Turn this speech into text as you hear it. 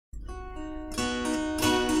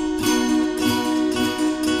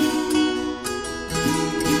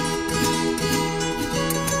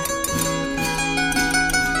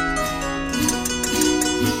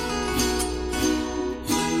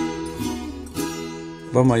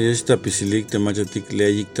Vamos a esta pisilik te machatik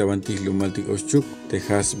leayik tabantis lumaltik oschuk te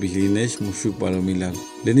has vigilinesh mushuk balomilal.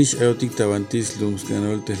 Lenish ayotik tabantis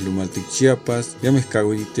lumskanol te lumaltik Chiapas, yames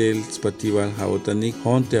kawitel spatival jabotanik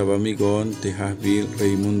honte abamigon te has vil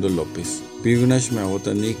Raimundo López. Bigunash me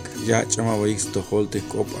abotanik ya chamabaik stohol te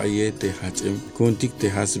kop aye te hachem kuntik te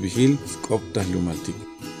has vigil skop tas lumaltik.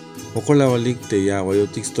 Okolawalik te ya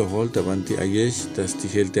wayotik stohol tabanti ayesh tas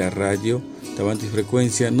tijelte a radio tabanti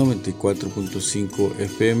frecuencia 94.5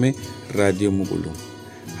 FM Radio Muk'ul Lum.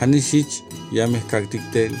 Hanishich yames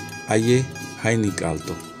kaktiktel aye hainik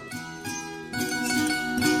alto.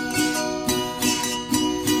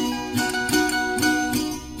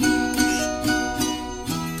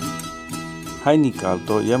 Hainik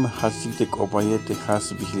alto yames hasik te kopaye te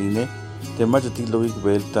has vigline te machatik logik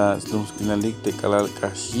belta slumskinalik te kalal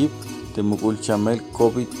kaship te mukul chamel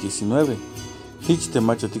COVID-19. Hich te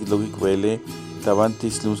machatik logik vele tabanti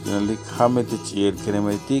slumskinalik hame te chier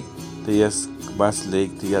keremetik te yas bas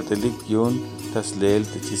leik te yatelik yun tas leel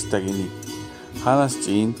te chistaginik. Hanas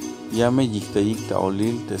chin yame yiktayik ta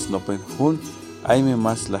olil te snopen hun aime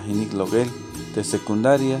mas lahinik logel te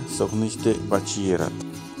secundaria sognish te bachillerat.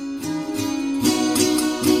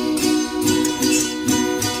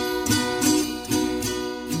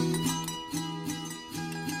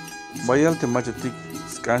 Bayal te machatik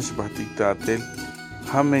skansh bahtik ta atel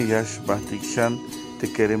hame yash bahtik shan te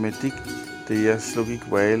keremetik te yash logik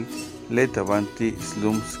bael le tabanti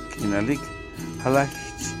slums kinalik halach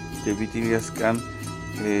te vitilias kan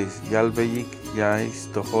yalbeyik yais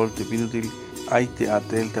tohol te binutil ay te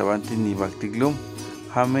atel tabanti ni baktiglum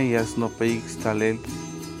hame yas no peik stalel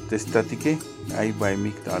te statike ay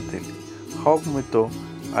baimik ta atel hog meto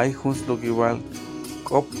ay huns logival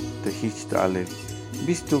kop te hich ta alel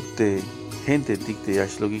bistuk te gente tik te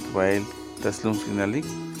yash logik bael tas lums kinalik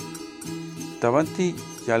tabanti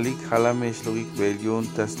yalik halame logik bael yun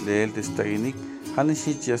tas leel te staginik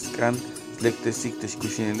hanishich yaskan slektesik te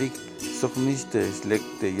shkushinelik soknish te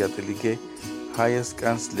slekte yatelike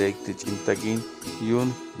hayaskan slek te chintagin yun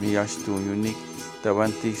miyashtu yunik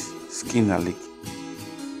tabanti skinalik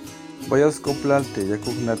bayas koplal te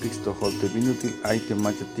yakuk natik stohol te binutil ay te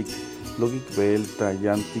machatik logik bael ta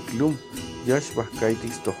yantik lum yash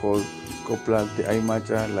bahkaitik stohol koplal te ay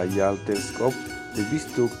macha la yal teleskop te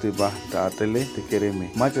bistuk te bah ta atele te kereme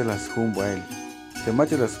macha las humbael te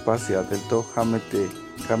macha las pasi atelto hamete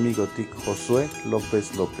kamigotik Josué López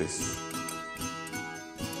López.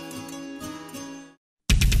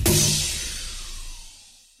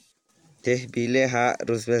 Te bileha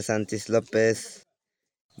Roosevelt Santis López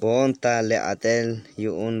bonta le atel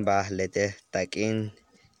yuun bah lete takin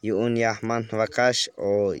yuun yahman wakash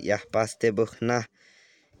o yahpaste bukhna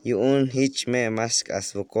yuun hich me mask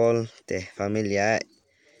asvukol te familia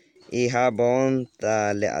iha bon ta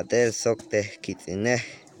le atel sok te kitine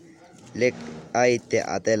lek ay te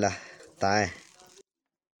atela tae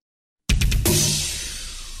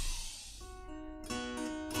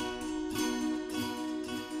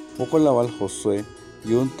Okolawal Josué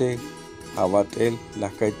yun te abatel la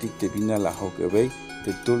kaitik te vina la hokebey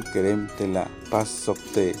te tul kerem te la pas sok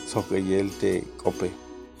te sokeyel te kope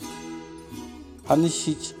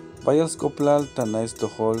hanishich bayas koplal tanais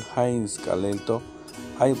tohol hain skalelto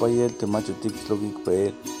ay bayel te machatik logik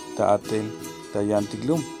bael ta atel ta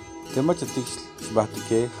yantiklum te machatik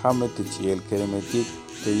shbahtike hame te chiel keremetik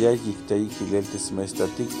te yayik te ikilel te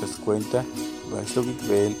smestatik tas cuenta logik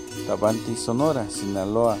bael tabanti Sonora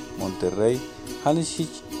Sinaloa Monterrey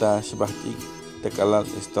hanishich ta shbahtik te kalal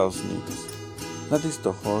Estados Unidos natis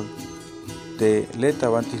tohol te le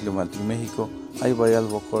tabanti lumaltik México ay bayal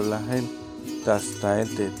bokola hel tas tael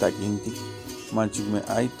te takintik manchukme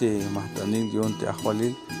ay te mahtanil yon te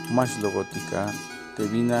ahwalil mash logotika te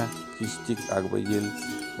vina kishtik agbayel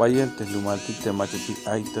bayel te lumaltik te machatik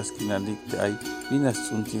ay tas kinalik te ay vina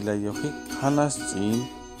tsuntila yohik hanas chin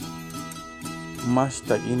mash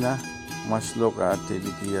takina mash loga te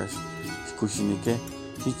vitias shkushinike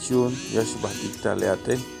hichun yash bahtik ta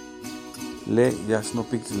leatel le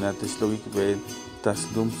yasnopik zinate shlogik bel tas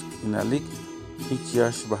lums kinalik hich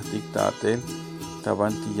yash bahtik ta atel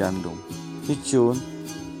tabanti yanlum hichun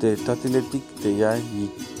te tatiletik te ya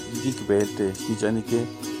yik bel te hichanike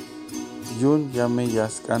yun yame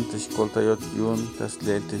yaskan te shkoltayot yun tas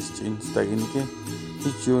leel te chin staginike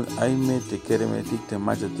hichun aime te keremetik te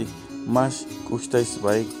machatik mash kushtais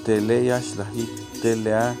baik te le yash lahik te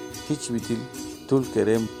lea hich vitil tul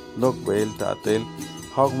kerem lok bel ta atel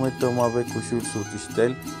hogme tomabe kushul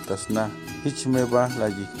sutistel tasna hich me ba la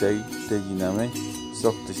yiktay te yiname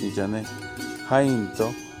sok te shichane hainto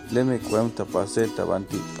leme cuenta pase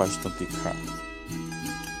tabanti fashtotikha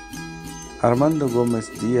Armando Gómez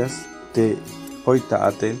Díaz te hoita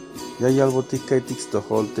atel, ya yalbotik kaitix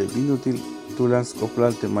toholte binutil tulans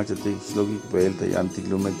koplal te machatik slogik beelta y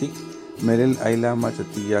antiglumetik, merel aila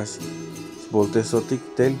machatiyash, voltesotik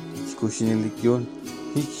tel, shkushinilik yun,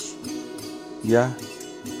 hich, ya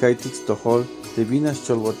kaitix tohol, te vinas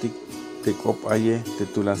cholbotik, te kop aye, te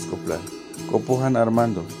tulans koplal. Kopuhan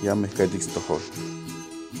Armando, ya me kaitix tohol.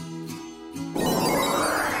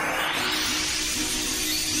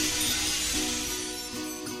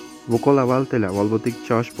 Vokola valte la valbotik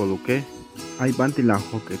chash poluke, ay banti la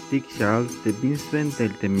hoketik shal te binsven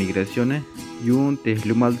tel te migracione, yun te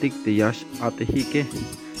lumaltik te yash atehike,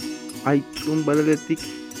 ay tumbaleletik,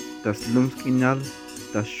 tas lumskinal,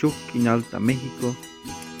 tas shukkinal ta México,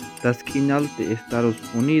 tas kinal te Estados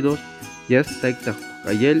Unidos, yas taik ta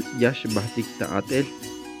hokayel yash bahtik ta atel,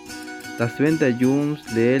 tas venta yuns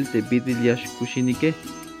leel te bidil yash kushinike,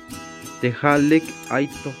 te halek ay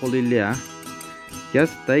toholilea,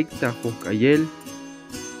 yas taik ta hokayel,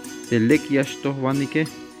 te lek yash tohwanike,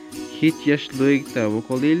 hit yash loik ta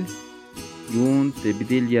vokolil, yun te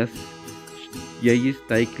bidil yas yayis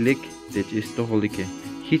taik lek te chistoholike.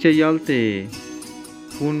 Hichayal te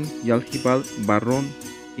Jun Yalhibal Barrón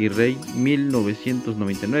y Rey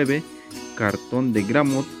 1999, Cartón de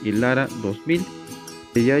Gramot y Lara 2000.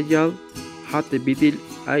 Yayal hate bidil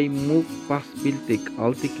ay muk pasbil tek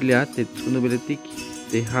altiklea te tsunubeletik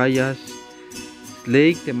te hayas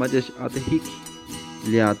sleik te majash atehik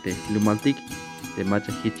leate lumaltik te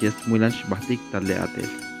maja hichias mulansh bahtik ta leatel.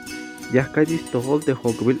 Yahkadis tohol te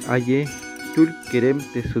hokbil aye tul kerem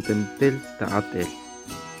te sutentel ta atel.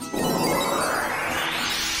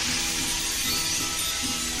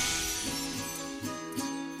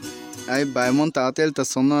 Ay baimon ta atel ta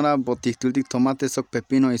sonora botiktulik tomate sok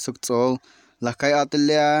pepino y sok tzol. La kai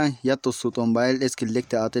atelea ya to suton bail es que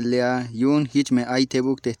lekte atelea yun hich me ay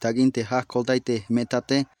tebuk te tagin te ha koltai te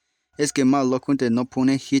metate es que mal lokunte no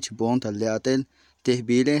pone hich bon ta le atel te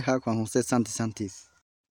bile ha Juan José Santis.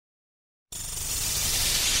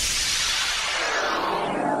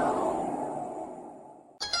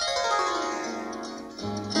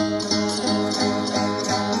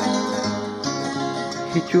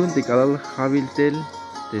 Hichun de Calal Javiltel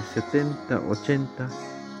de 70-80.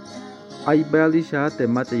 Ay balisha te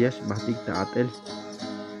mate yash bahtik ta atel.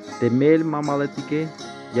 Te mel mamaletike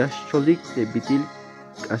yash cholik te bitil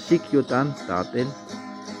kashik yotan ta atel.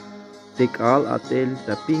 Te kal atel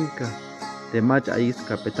ta pinka. Te mach ais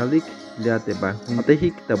kapitalik leate bahun.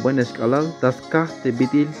 Atehik ta buenas kalal tas kah te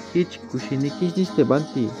bitil hich kushinik hich te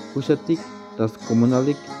banti kushatik tas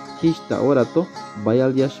komunalik hich ta orato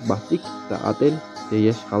bayal yash bahtik ta atel. Te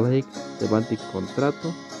yash halahik te banti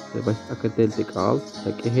contrato. Te vas a ketel te kal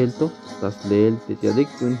ta kehelto tas leel te tiadik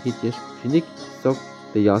tun hich yash kushinik sok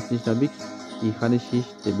te yasnish nabik y hanishish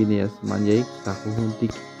te bineas manyaik ta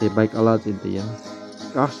huhuntik te baik alat te ya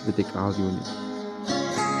kash bete kal yunik.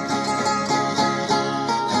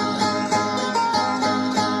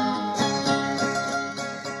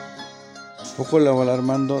 Vokola wal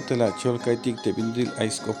Armando te la chol kaitik te bindil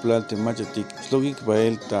aiskoplal te machatik slogik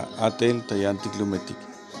bael ta atel ta yantik lumetik.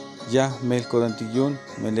 Ya mel kodantik yun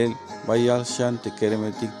melel bayal shan te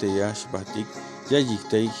keremetik te yash bahtik ya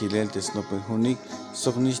yiktai hilel te snopen hunik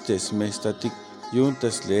soknish te smestatik yun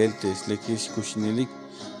tas leel te slekish kushinilik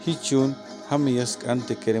hichun hamiyas kan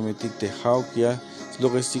te keremetik te hauk ya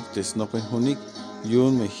slogesik te snopen hunik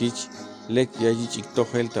yun me hich lek ya yichik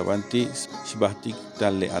tohel ta banti shbahtik ta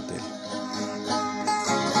le atel.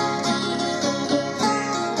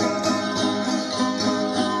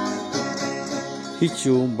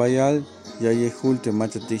 Hichu bayal ya yehul te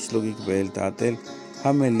machatik logik bel ta atel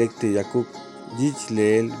hame lekte yakuk jich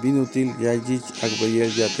leel binutil ya jich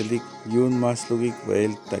akbayel yatelik yun mas logik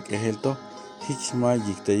bel ta kehelto hich ma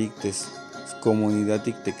yiktaik tes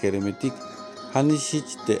comunidatik te keremetik hanish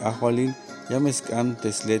hich te ahwalil yameskan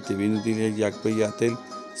teslete binutil yakbe yatel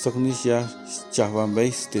soknish ya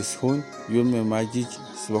chahbanbeis tes hun yun me ma jich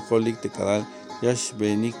svokolik te kadal yash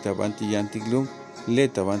benik tabanti yantiklum le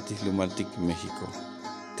tabanti lumaltik México.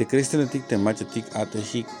 Te cristianetik te machatik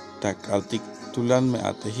atehik tak altik tulan me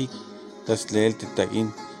atehik tas leel te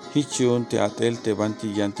tagin hichun te atel te banti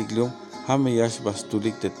yantiklum hame yash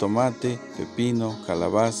bastulik te tomate, pepino,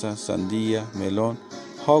 calabaza, sandía, melón,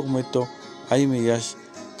 hogmeto, aime yash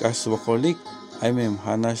kaswokolik, aime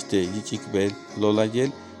hanash te yichik bel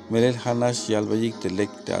lolayel, melel hanash yalbayik te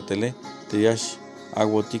lek te atele, te yash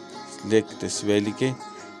agwotik lek te svelike,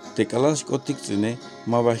 te kalash kotik tsene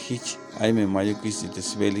mabahich aime mayukis te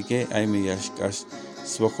svelike aime yashkash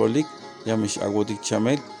svokolik yamesh agwotik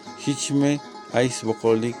chamel hichme ay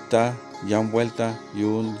svokolik ta yam vuelta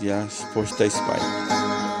yun yash posta spy.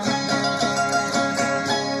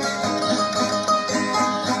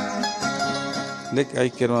 lek ay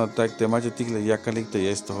quiero attack te machotik le yakalik te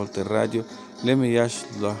esto holte radio le me yash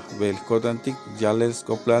la bel kodantik yalels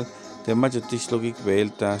koplal te machotik logik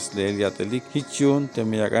beltas le yatelik hichun te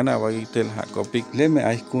me yagana bagitel hakopik le me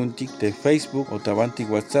ay kuntik te Facebook o tabantik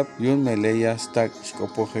WhatsApp yun me leya stack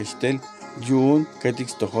skopo hastel yun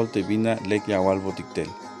ketix to holte bina lek yawal botiktel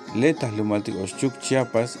Letas lumaltik oschuk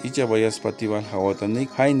Chiapas y chabayas patival hawatanik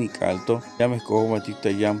hainik alto llame kohomatik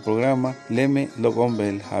tayam programa leme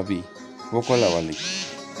logombel habi. Vocal avalik.